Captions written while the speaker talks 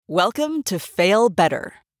Welcome to Fail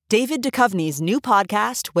Better, David Duchovny's new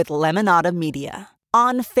podcast with Lemonada Media.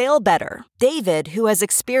 On Fail Better, David, who has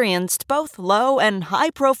experienced both low and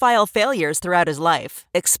high-profile failures throughout his life,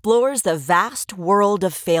 explores the vast world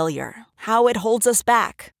of failure, how it holds us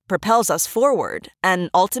back, propels us forward, and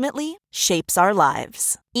ultimately shapes our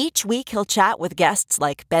lives. Each week he'll chat with guests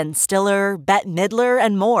like Ben Stiller, Bette Midler,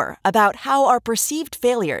 and more about how our perceived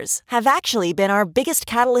failures have actually been our biggest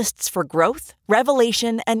catalysts for growth,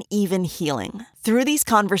 revelation, and even healing. Through these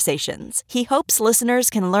conversations, he hopes listeners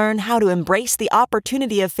can learn how to embrace the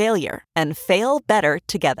opportunity of failure and fail better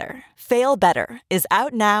together. Fail Better is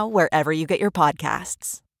out now wherever you get your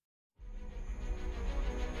podcasts.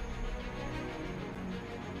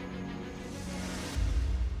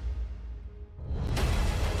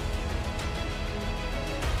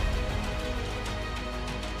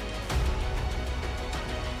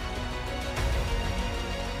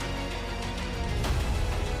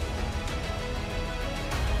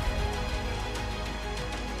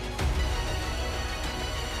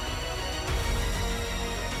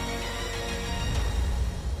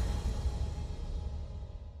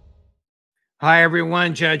 Hi,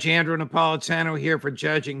 everyone. Judge Andrew Napolitano here for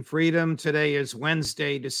Judging Freedom. Today is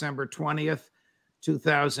Wednesday, December 20th,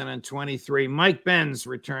 2023. Mike Benz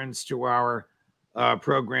returns to our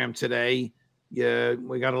program today.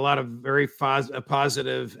 We got a lot of very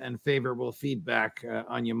positive and favorable feedback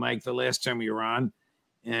on you, Mike, the last time you were on.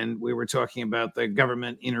 And we were talking about the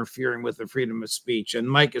government interfering with the freedom of speech. And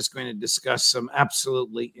Mike is going to discuss some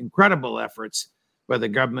absolutely incredible efforts by the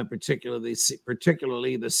government, particularly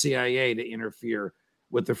the CIA, to interfere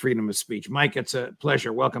with the freedom of speech. Mike, it's a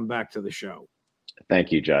pleasure. Welcome back to the show. Thank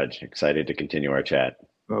you, Judge. Excited to continue our chat.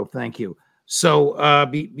 Oh, thank you. So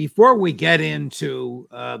before we get into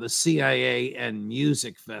the CIA and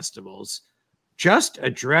music festivals, just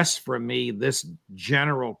address for me this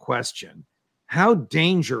general question. How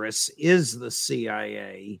dangerous is the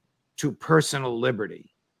CIA to personal liberty?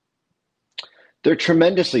 They're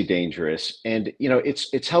tremendously dangerous. And,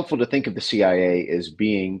 it's helpful to think of the CIA as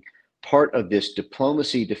being part of this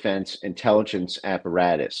diplomacy, defense, intelligence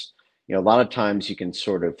apparatus. A lot of times you can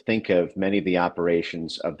sort of think of many of the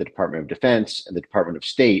operations of the Department of Defense and the Department of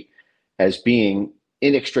State as being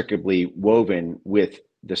inextricably woven with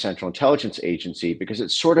the Central Intelligence Agency, because it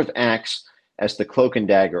sort of acts as the cloak and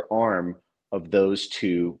dagger arm of those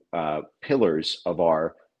two pillars of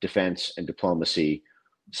our defense and diplomacy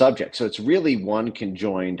subject. So it's really one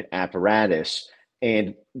conjoined apparatus.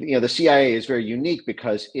 And, the CIA is very unique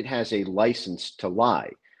because it has a license to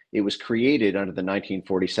lie. It was created under the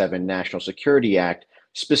 1947 National Security Act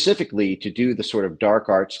specifically to do the sort of dark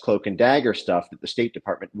arts, cloak and dagger stuff that the State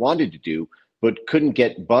Department wanted to do, but couldn't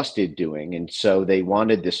get busted doing. And so they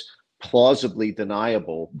wanted this plausibly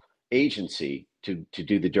deniable agency to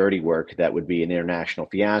do the dirty work that would be an international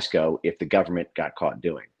fiasco if the government got caught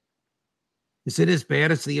doing. Is it as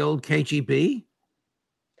bad as the old KGB?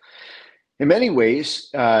 In many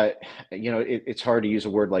ways, it's hard to use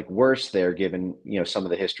a word like worse there, given, some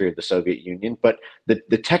of the history of the Soviet Union. But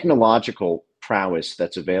the technological prowess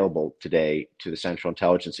that's available today to the Central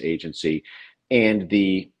Intelligence Agency and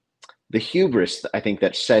the hubris, I think,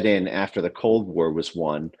 that set in after the Cold War was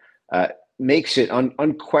won, makes it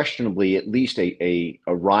unquestionably at least a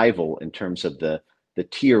rival in terms of the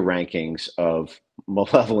tier rankings of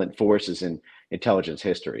malevolent forces in intelligence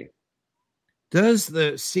history. Does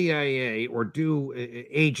the CIA, or do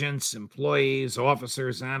agents, employees,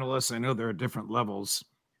 officers, analysts, I know there are different levels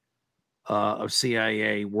of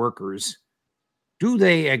CIA workers, do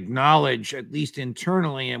they acknowledge, at least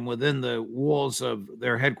internally and within the walls of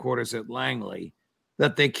their headquarters at Langley,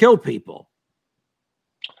 that they kill people?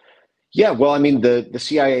 Yeah, well, I mean, the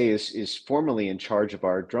CIA is formally in charge of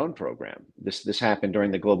our drone program. This happened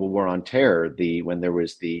during the global war on terror, when there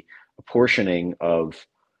was the apportioning of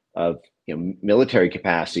military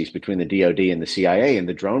capacities between the DoD and the CIA, and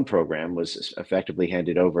the drone program was effectively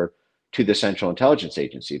handed over to the Central Intelligence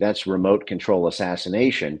Agency. That's remote control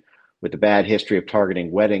assassination, with a bad history of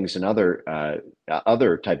targeting weddings and other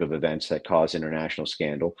type of events that cause international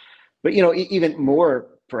scandal. But even more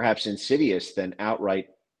perhaps insidious than outright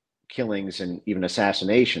killings and even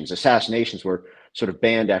assassinations. Assassinations were sort of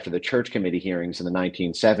banned after the Church Committee hearings in the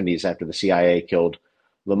 1970s, after the CIA killed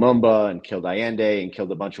Lumumba and killed Allende and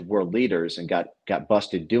killed a bunch of world leaders and got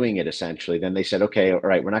busted doing it, essentially. Then they said, okay, all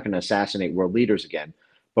right, we're not going to assassinate world leaders again,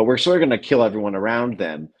 but we're sort of going to kill everyone around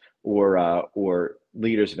them, or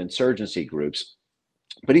leaders of insurgency groups.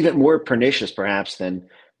 But even more pernicious, perhaps, than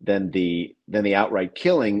the outright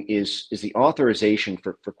killing is the authorization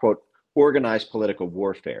for quote organized political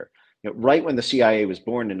warfare. right when the CIA was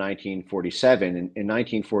born in 1947, in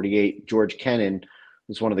 1948, George Kennan,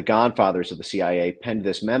 who's one of the godfathers of the CIA, penned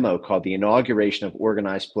this memo called The Inauguration of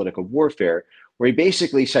Organized Political Warfare, where he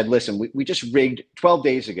basically said, listen, we just rigged 12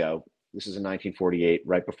 days ago. This is in 1948,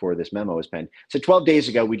 right before this memo was penned. So 12 days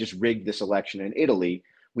ago, we just rigged this election in Italy.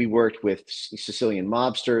 We worked with Sicilian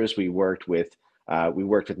mobsters. We worked with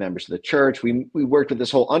members of the church. We worked with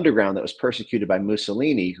this whole underground that was persecuted by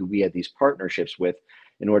Mussolini, who we had these partnerships with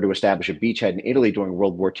in order to establish a beachhead in Italy during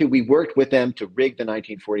World War II. We worked with them to rig the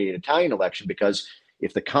 1948 Italian election because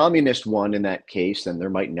if the communists won in that case, then there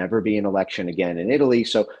might never be an election again in Italy.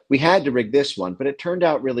 So we had to rig this one, but it turned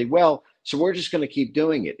out really well. So we're just going to keep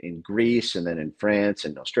doing it in Greece and then in France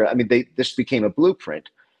and Australia. I mean, this became a blueprint.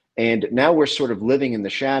 And now we're sort of living in the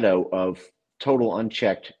shadow of total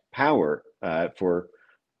unchecked power for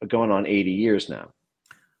going on 80 years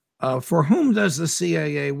now. For whom does the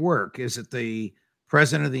CIA work? Is it the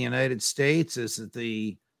President of the United States? Is it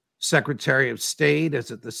the Secretary of State?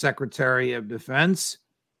 Is it the Secretary of Defense?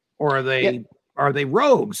 Or are they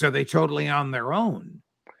rogues? Are they totally on their own?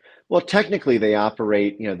 Well, technically they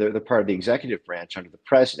operate, they're part of the executive branch under the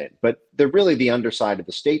president, but they're really the underside of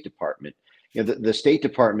the State Department. The State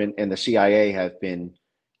Department and the CIA have been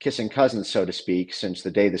kissing cousins, so to speak, since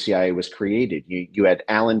the day the CIA was created. You had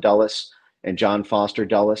Allen Dulles and John Foster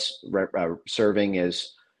Dulles serving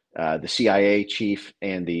as the CIA chief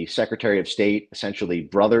and the Secretary of State, essentially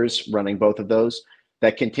brothers running both of those.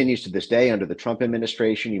 That continues to this day under the Trump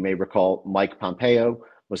administration. You may recall Mike Pompeo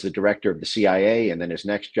was the director of the CIA, and then his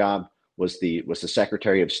next job was the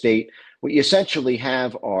Secretary of State. What you essentially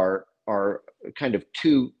have are kind of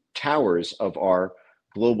two towers of our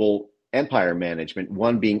global empire management,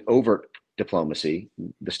 one being overt diplomacy,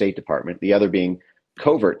 the State Department, the other being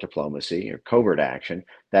covert diplomacy or covert action,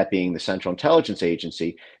 that being the Central Intelligence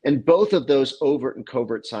Agency. And both of those overt and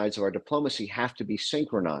covert sides of our diplomacy have to be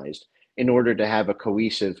synchronized in order to have a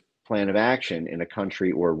cohesive plan of action in a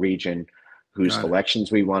country or region whose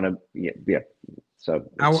elections we want to. So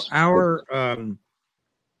our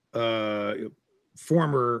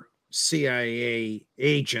former CIA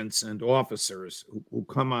agents and officers who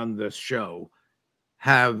come on this show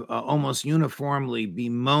have almost uniformly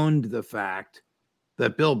bemoaned the fact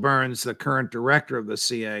that Bill Burns, the current director of the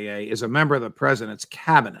CIA, is a member of the president's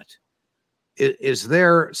cabinet. Is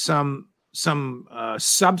there some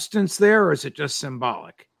substance there, or is it just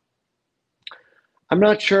symbolic? I'm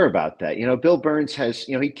not sure about that. Bill Burns has,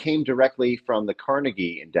 he came directly from the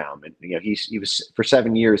Carnegie Endowment. He was for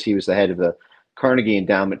 7 years, he was the head of the Carnegie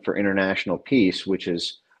Endowment for International Peace, which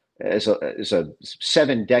is a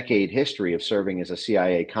 7-decade history of serving as a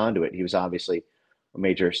CIA conduit. He was obviously a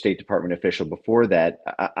major State Department official before that.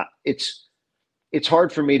 It's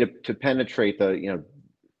hard for me to penetrate the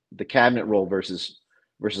cabinet role versus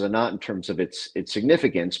a not in terms of its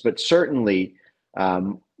significance, but certainly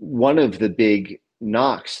one of the big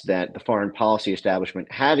knocks that the foreign policy establishment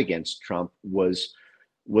had against Trump was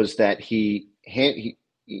that he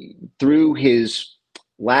through his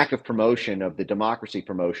lack of promotion of the democracy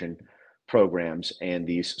promotion programs and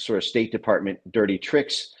these sort of State Department dirty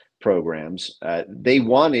tricks programs, they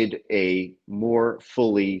wanted a more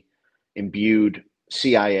fully imbued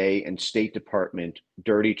CIA and State Department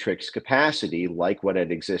dirty tricks capacity, like what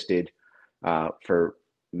had existed for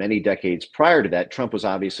many decades prior to that. Trump was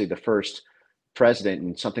obviously the first president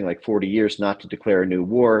in something like 40 years not to declare a new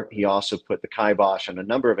war. He also put the kibosh on a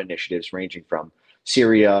number of initiatives ranging from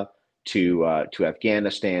Syria to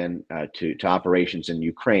Afghanistan to operations in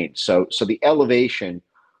Ukraine. So the elevation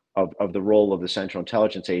of the role of the Central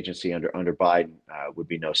Intelligence Agency under Biden would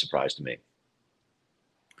be no surprise to me.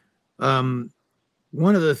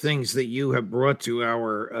 One of the things that you have brought to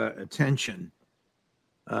our attention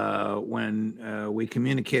when we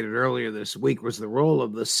communicated earlier this week was the role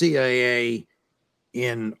of the CIA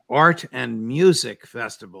in art and music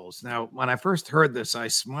festivals. Now, when I first heard this, I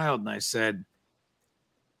smiled and I said,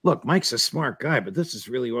 look, Mike's a smart guy, but this is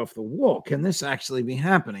really off the wall. Can this actually be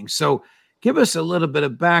happening? So give us a little bit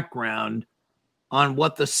of background on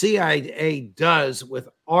what the CIA does with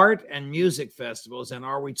art and music festivals. And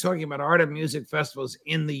are we talking about art and music festivals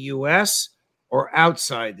in the U.S. or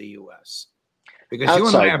outside the U.S.? Because you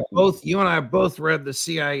and I have both read the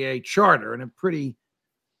CIA charter, and it pretty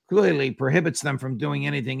clearly prohibits them from doing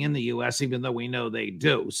anything in the U.S., even though we know they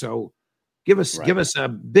do. So give us a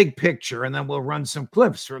big picture, and then we'll run some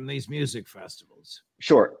clips from these music festivals.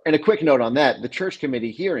 Sure. And a quick note on that, the Church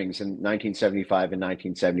Committee hearings in 1975 and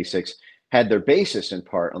 1976 had their basis in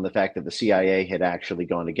part on the fact that the CIA had actually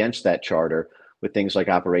gone against that charter with things like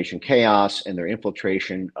Operation Chaos and their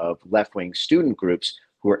infiltration of left-wing student groups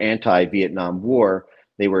who were anti-Vietnam War.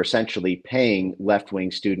 they were essentially paying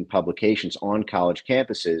left-wing student publications on college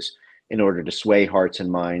campuses in order to sway hearts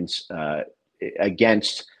and minds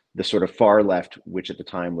against the sort of far left, which at the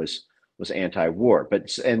time was anti-war.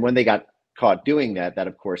 And when they got caught doing that, that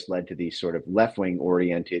of course led to these sort of left-wing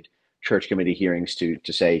oriented church committee hearings to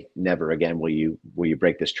say never again will you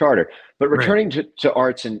break this charter. But returning to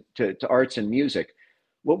arts and to arts and music,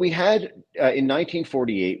 what we had in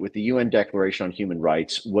 1948 with the UN Declaration on Human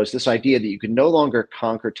Rights was this idea that you could no longer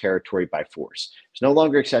conquer territory by force. It's no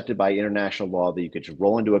longer accepted by international law that you could just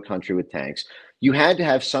roll into a country with tanks. You had to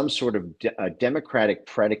have some sort of democratic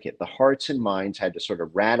predicate. The hearts and minds had to sort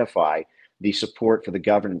of ratify the support for the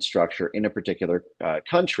governance structure in a particular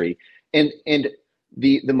country. And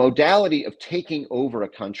the modality of taking over a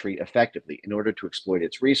country effectively in order to exploit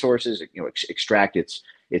its resources, extract its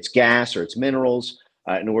gas or its minerals,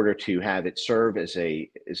 in order to have it serve as a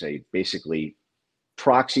basically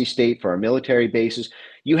proxy state for our military bases,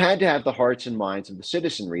 you had to have the hearts and minds of the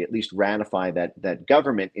citizenry at least ratify that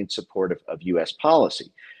government in support of U.S.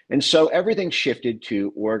 policy. And so everything shifted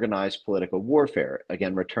to organized political warfare,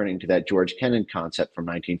 again, returning to that George Kennan concept from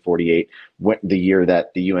 1948, the year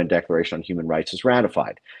that the UN Declaration on Human Rights was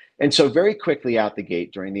ratified. And so very quickly out the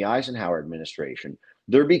gate during the Eisenhower administration,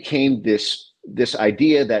 there became this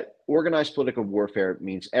idea that organized political warfare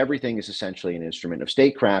means everything is essentially an instrument of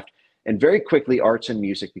statecraft, and very quickly arts and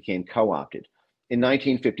music became co-opted. In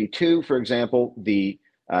 1952, for example, the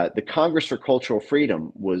Congress for Cultural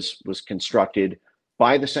Freedom was constructed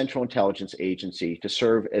by the Central Intelligence Agency to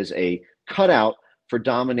serve as a cutout for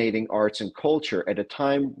dominating arts and culture at a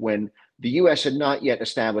time when the U.S. had not yet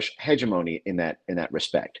established hegemony in that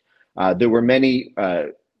respect. There were many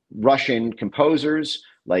Russian composers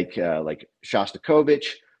like Shostakovich,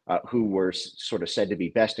 who were sort of said to be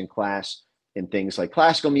best in class in things like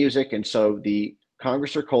classical music. And so the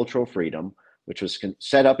Congress for Cultural Freedom, which was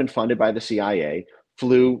set up and funded by the CIA,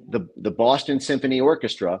 flew the Boston Symphony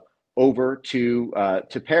Orchestra over to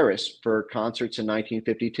Paris for concerts in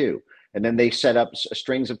 1952. And then they set up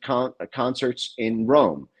strings of concerts in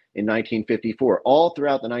Rome in 1954, all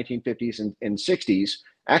throughout the 1950s and 60s,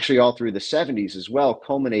 actually all through the 70s as well,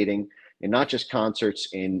 culminating in not just concerts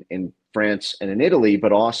in France and in Italy,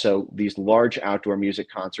 but also these large outdoor music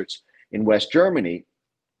concerts in West Germany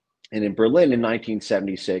and in Berlin in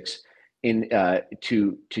 1976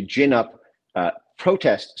 to gin up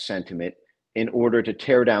protest sentiment in order to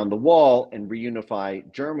tear down the wall and reunify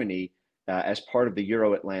Germany as part of the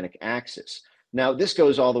Euro-Atlantic axis. Now, this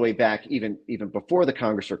goes all the way back even before the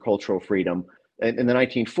Congress for Cultural Freedom. In the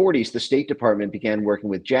 1940s, the State Department began working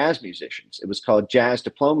with jazz musicians. It was called jazz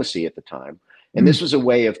diplomacy at the time. And this was a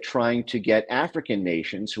way of trying to get African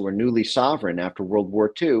nations who were newly sovereign after World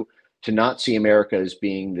War II to not see America as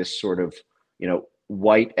being this sort of,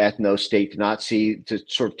 white ethno state, to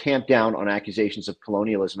sort of tamp down on accusations of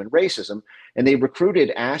colonialism and racism. And they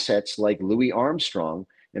recruited assets like Louis Armstrong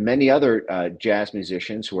and many other jazz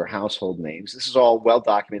musicians who are household names. This is all well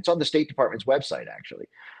documented. It's on the State Department's website, actually.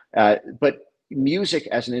 But music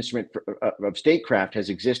as an instrument of statecraft has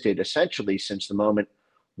existed essentially since the moment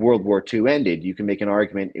World War II ended. You can make an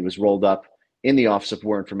argument it was rolled up in the Office of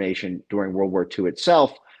War Information during World War II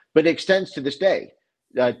itself, but it extends to this day.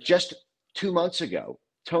 Just 2 months ago,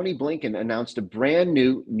 Tony Blinken announced a brand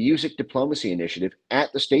new music diplomacy initiative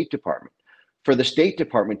at the State Department for the State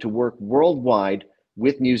Department to work worldwide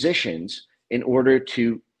with musicians in order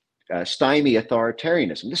to stymie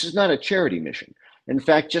authoritarianism. This is not a charity mission. In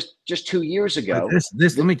fact, just 2 years ago,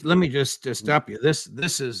 let me just stop you.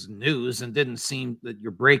 This is news and didn't seem that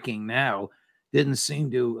you're breaking now. Didn't seem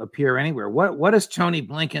to appear anywhere. What is Tony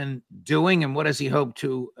Blinken doing, and what does he hope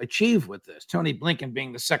to achieve with this? Tony Blinken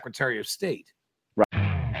being the Secretary of State.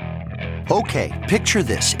 Right. Okay, picture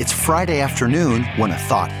this. It's Friday afternoon when a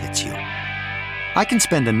thought hits you. I can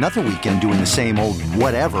spend another weekend doing the same old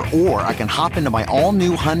whatever, or I can hop into my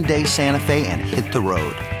all-new Hyundai Santa Fe and hit the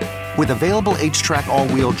road. With available H-Track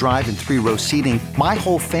all-wheel drive and 3-row seating, my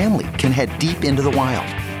whole family can head deep into the wild.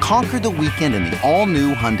 Conquer the weekend in the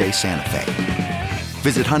all-new Hyundai Santa Fe.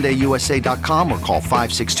 Visit HyundaiUSA.com or call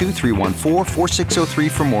 562-314-4603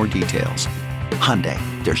 for more details. Hyundai,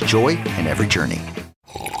 there's joy in every journey.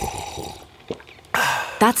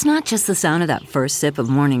 That's not just the sound of that first sip of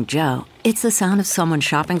Morning Joe. It's the sound of someone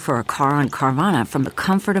shopping for a car on Carvana from the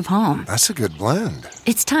comfort of home. That's a good blend.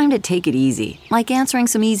 It's time to take it easy, like answering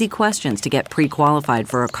some easy questions to get pre-qualified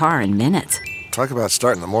for a car in minutes. Talk about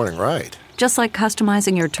starting the morning right. Just like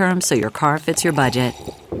customizing your terms so your car fits your budget.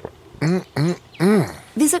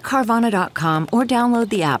 Visit Carvana.com or download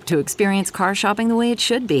the app to experience car shopping the way it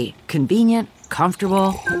should be. Convenient,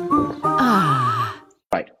 comfortable. Ah.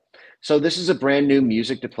 Right. So this is a brand new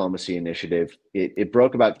music diplomacy initiative. It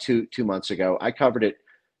broke about two months ago. I covered it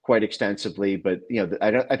quite extensively, but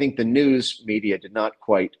I think the news media did not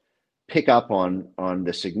quite pick up on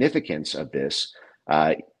the significance of this.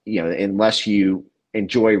 Unless you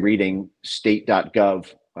enjoy reading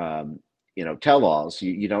state.gov, tell-alls,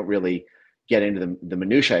 you don't really get into the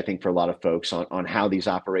minutia, I think, for a lot of folks on how these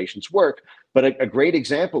operations work. But a great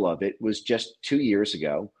example of it was just 2 years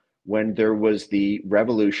ago when there was the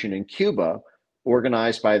revolution in Cuba,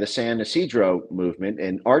 organized by the San Isidro movement,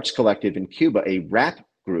 an arts collective in Cuba, a rap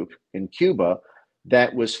group in Cuba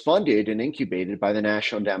that was funded and incubated by the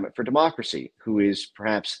National Endowment for Democracy, who is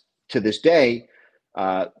perhaps to this day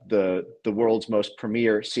the world's most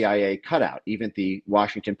premier CIA cutout. Even the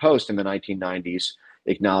Washington Post in the 1990s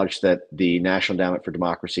acknowledged that the National Endowment for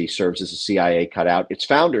Democracy serves as a CIA cutout. Its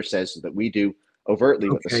founder says that we do overtly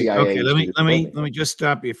what the CIA. Okay, let me just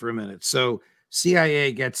stop you for a minute. So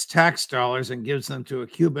CIA gets tax dollars and gives them to a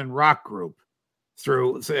Cuban rock group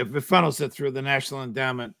if it funnels it through the National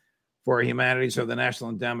Endowment for Humanities or the National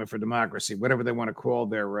Endowment for Democracy, whatever they want to call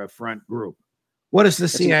their front group. What is the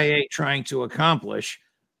CIA trying to accomplish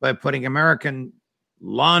by putting American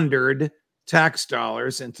laundered tax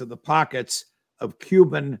dollars into the pockets of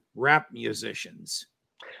Cuban rap musicians?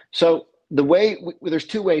 So there's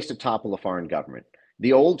two ways to topple a foreign government.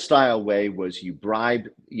 The old style way was you bribe,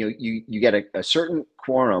 you get a certain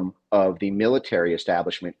quorum of the military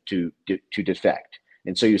establishment to defect.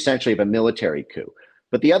 And so you essentially have a military coup.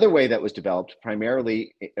 But the other way that was developed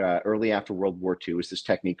primarily early after World War II is this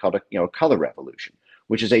technique called a color revolution,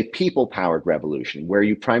 which is a people-powered revolution where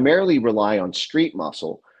you primarily rely on street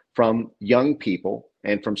muscle from young people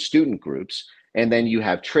and from student groups. And then you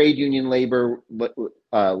have trade union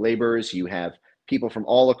laborers, you have people from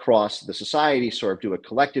all across the society sort of do a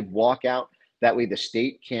collective walkout. That way the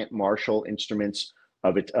state can't marshal instruments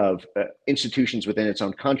of institutions within its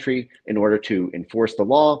own country in order to enforce the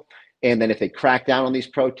law. And then if they crack down on these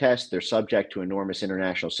protests, they're subject to enormous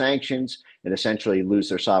international sanctions and essentially lose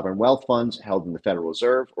their sovereign wealth funds held in the Federal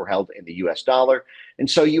Reserve or held in the US dollar. And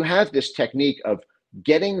so you have this technique of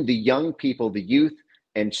getting the young people, the youth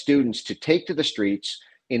and students, to take to the streets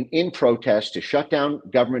in protest, to shut down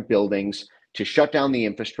government buildings, to shut down the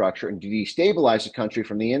infrastructure and to destabilize the country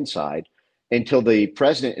from the inside until the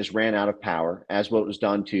president is ran out of power, as what was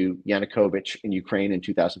done to Yanukovych in Ukraine in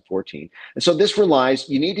 2014. And so this relies,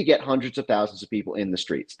 you need to get hundreds of thousands of people in the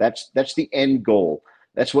streets. That's the end goal.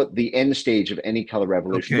 That's what the end stage of any color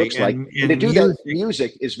revolution looks like. And to do that,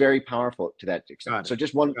 music is very powerful to that extent. So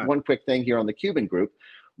just one quick thing here on the Cuban group.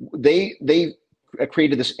 They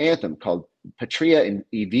created this anthem called Patria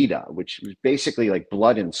y Vida, which was basically like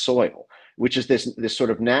blood and soil, which is this sort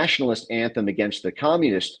of nationalist anthem against the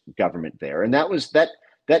communist government there. And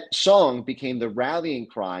that song became the rallying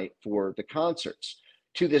cry for the concerts.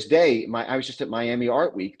 To this day, I was just at Miami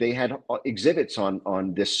Art Week. They had exhibits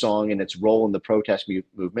on this song and its role in the protest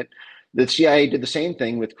movement. The CIA did the same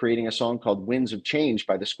thing with creating a song called Winds of Change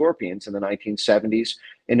by the Scorpions in the 1970s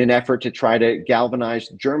in an effort to try to galvanize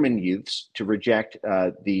German youths to reject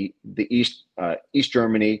the East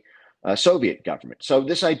Germany Soviet government. So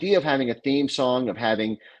this idea of having a theme song, of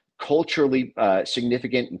having culturally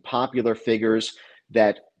significant and popular figures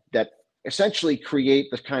that essentially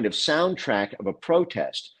create the kind of soundtrack of a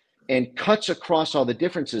protest and cuts across all the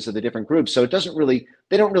differences of the different groups. So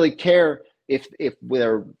they don't really care if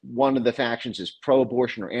whether one of the factions is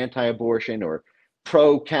pro-abortion or anti-abortion or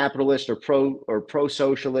pro-capitalist or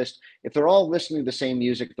pro-socialist. If they're all listening to the same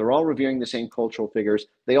music, if they're all revering the same cultural figures,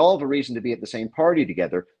 they all have a reason to be at the same party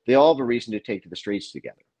together. They all have a reason to take to the streets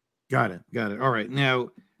together. Got it. All right. Now,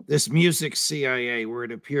 this music CIA, where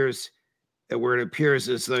it appears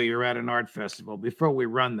as though you're at an art festival. Before we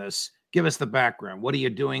run this, give us the background. What are you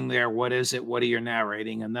doing there? What is it? What are you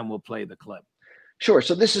narrating? And then we'll play the clip. Sure.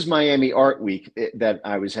 So this is Miami Art Week that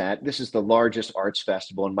I was at. This is the largest arts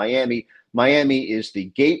festival in Miami. Miami is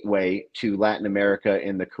the gateway to Latin America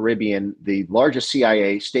and the Caribbean. The largest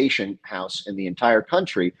CIA station house in the entire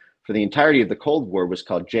country for the entirety of the Cold War was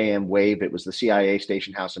called JM Wave. It was the CIA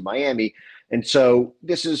station house in Miami. And so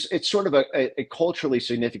it's sort of a culturally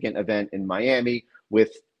significant event in Miami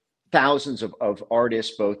with thousands of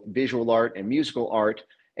artists, both visual art and musical art.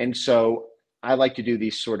 And so I like to do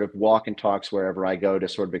these sort of walk and talks wherever I go to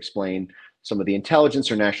sort of explain some of the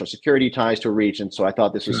intelligence or national security ties to a region. So I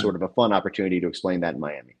thought this was sort of a fun opportunity to explain that in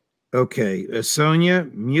Miami. Okay. Sonia,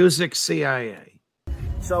 music CIA.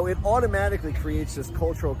 So it automatically creates this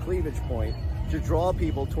cultural cleavage point to draw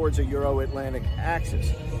people towards a Euro-Atlantic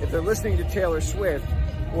axis. If they're listening to Taylor Swift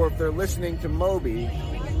or if they're listening to Moby,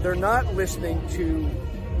 they're not listening to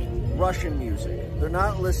Russian music. They're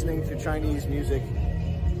not listening to Chinese music.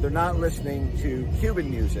 They're not listening to Cuban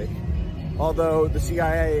music, although the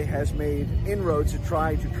CIA has made inroads to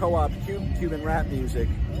try to co-opt Cuban rap music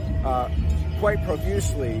quite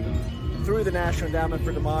profusely through the National Endowment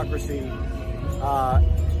for Democracy,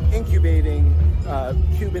 incubating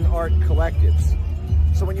Cuban art collectives.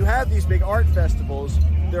 So when you have these big art festivals,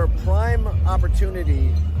 they're a prime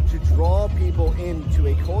opportunity to draw people into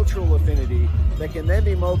a cultural affinity that can then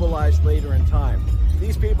be mobilized later in time.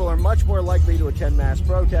 These people are much more likely to attend mass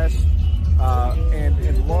protests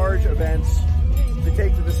and large events to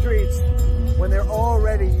take to the streets when they're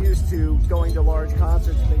already used to going to large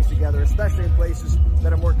concerts and things together, especially in places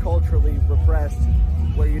that are more culturally repressed,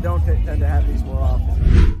 where you don't tend to have these more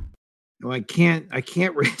often. No, I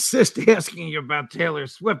can't resist asking you about Taylor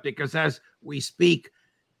Swift, because as we speak,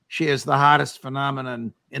 she is the hottest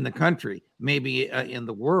phenomenon in the country, maybe in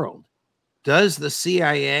the world. Does the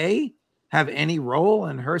CIA have any role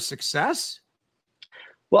in her success?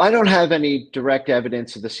 Well, I don't have any direct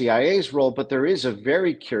evidence of the CIA's role, but there is a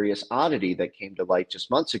very curious oddity that came to light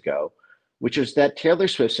just months ago, which is that Taylor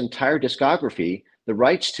Swift's entire discography, the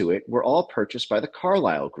rights to it, were all purchased by the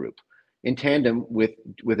Carlyle Group in tandem with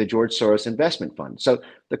a George Soros investment fund. So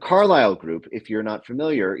the Carlyle Group, if you're not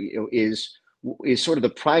familiar, is sort of the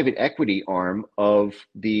private equity arm of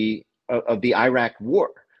the Iraq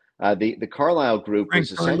War. The Carlyle Group Frank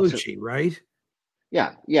was essentially, Carlucci, right?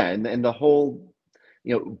 Yeah, and the whole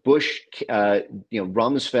Bush,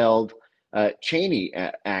 Rumsfeld, Cheney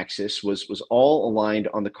axis was all aligned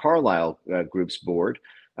on the Carlyle Group's board.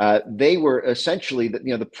 They were essentially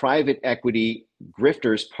the private equity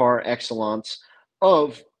grifters par excellence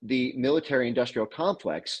of the military-industrial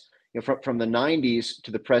complex, from the 90s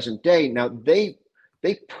to the present day. Now they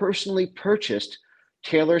personally purchased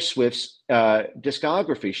Taylor Swift's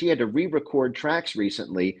discography. She had to re-record tracks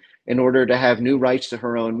recently in order to have new rights to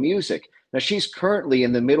her own music. Now she's currently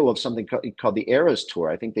in the middle of something called the Eras Tour.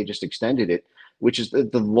 I think they just extended it, which is the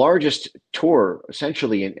largest tour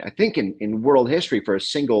essentially in world history for a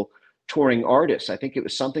single touring artist. I think it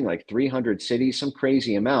was something like 300 cities, some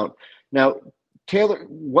crazy amount. Now, Taylor,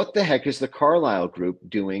 what the heck is the Carlyle Group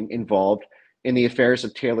doing involved in the affairs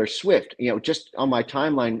of Taylor Swift? Just on my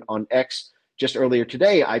timeline on X just earlier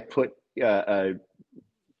today, I put a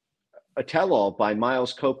tell-all by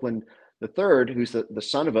Miles Copeland III, who's the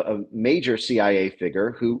son of a major CIA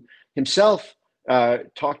figure, who himself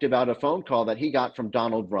talked about a phone call that he got from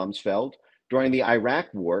Donald Rumsfeld during the Iraq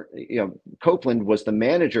War. Copeland was the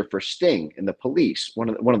manager for Sting and the Police, one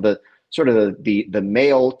of the sort of the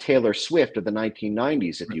male Taylor Swift of the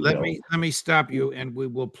 1990s, if you will. Let me stop you, and we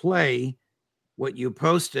will play what you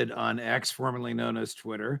posted on X, formerly known as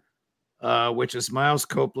Twitter, which is Miles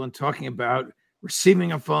Copeland talking about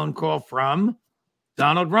receiving a phone call from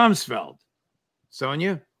Donald Rumsfeld.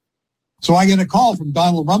 Sonia? So I get a call from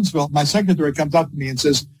Donald Rumsfeld. My secretary comes up to me and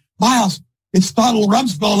says, "Miles, it's Donald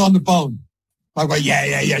Rumsfeld on the phone." I go,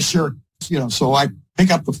 yeah, sure. So I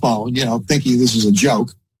pick up the phone, thinking this is a joke.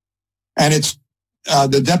 And it's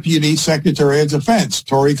the Deputy Secretary of Defense,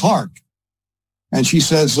 Tori Clark. And she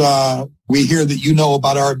says, "We hear that you know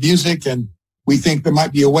about our music, and we think there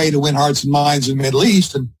might be a way to win hearts and minds in the Middle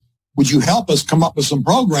East. And would you help us come up with some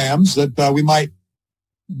programs that we might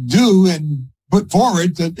do and put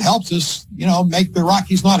forward that helps us, make the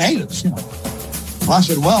Iraqis not hate us?" Well, I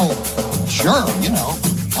said, "Well, sure,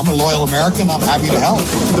 I'm a loyal American. I'm happy to help."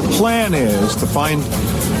 The plan is to find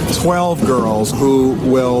 12 girls who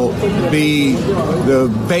will be the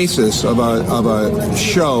basis of a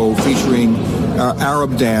show featuring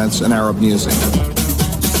Arab dance and Arab music.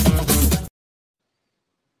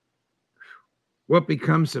 What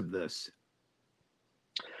becomes of this?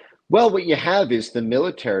 Well, what you have is the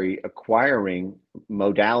military acquiring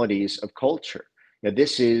modalities of culture. Now,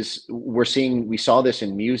 we saw this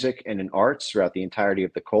in music and in arts throughout the entirety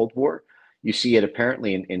of the Cold War. You see it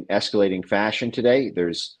apparently in escalating fashion today.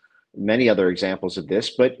 There's many other examples of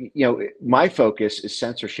this, but my focus is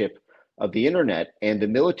censorship of the internet, and the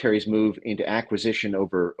military's move into acquisition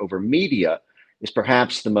over media is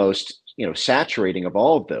perhaps the most saturating of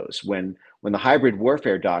all of those. When the hybrid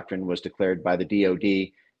warfare doctrine was declared by the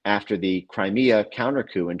DoD after the Crimea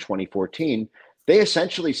counter-coup in 2014, they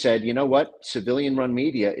essentially said, you know what, civilian-run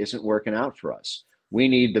media isn't working out for us. We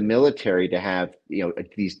need the military to have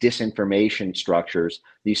these disinformation structures,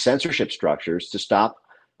 these censorship structures to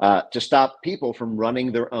stop people from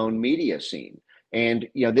running their own media scene. And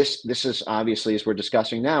this is obviously, as we're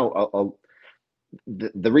discussing now,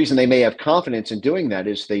 the reason they may have confidence in doing that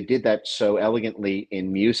is they did that so elegantly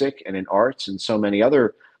in music and in arts and so many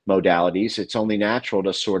other modalities. It's only natural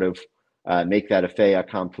to sort of make that a fait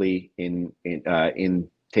accompli in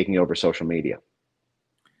taking over social media.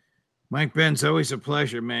 Mike Benz, always a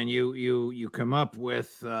pleasure, man. You come up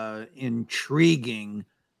with intriguing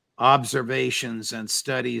observations and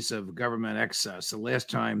studies of government excess. The last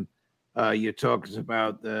time you talked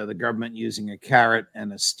about the government using a carrot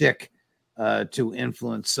and a stick to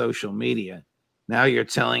influence social media. Now you're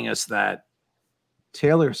telling us that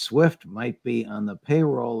Taylor Swift might be on the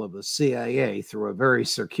payroll of the CIA through a very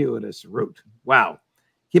circuitous route. Wow.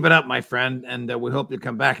 Keep it up, my friend, and we hope you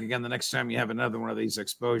come back again the next time you have another one of these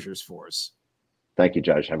exposures for us. Thank you,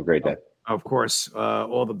 Judge. Have a great day. Of course.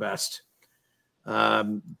 All the best.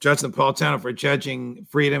 Judge Napolitano for Judging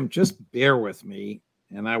Freedom. Just bear with me,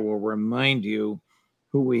 and I will remind you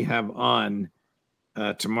who we have on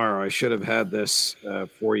tomorrow. I should have had this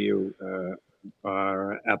for you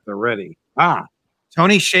at the ready.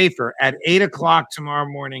 Tony Schaefer at 8 o'clock tomorrow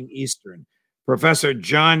morning Eastern. Professor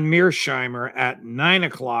John Mearsheimer at 9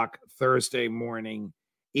 o'clock Thursday morning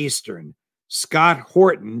Eastern. Scott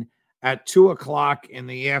Horton at 2 o'clock in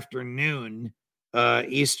the afternoon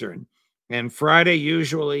Eastern. And Friday,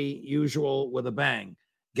 usual with a bang.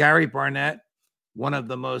 Gary Barnett, one of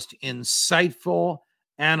the most insightful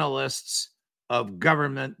analysts of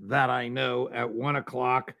government that I know, at 1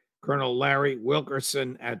 o'clock. Colonel Larry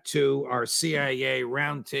Wilkerson at 2, our CIA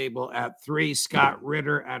roundtable at 3, Scott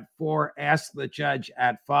Ritter at 4, Ask the Judge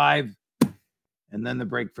at 5, and then the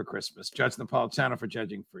break for Christmas. Judge Napolitano for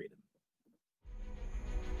Judging Freedom.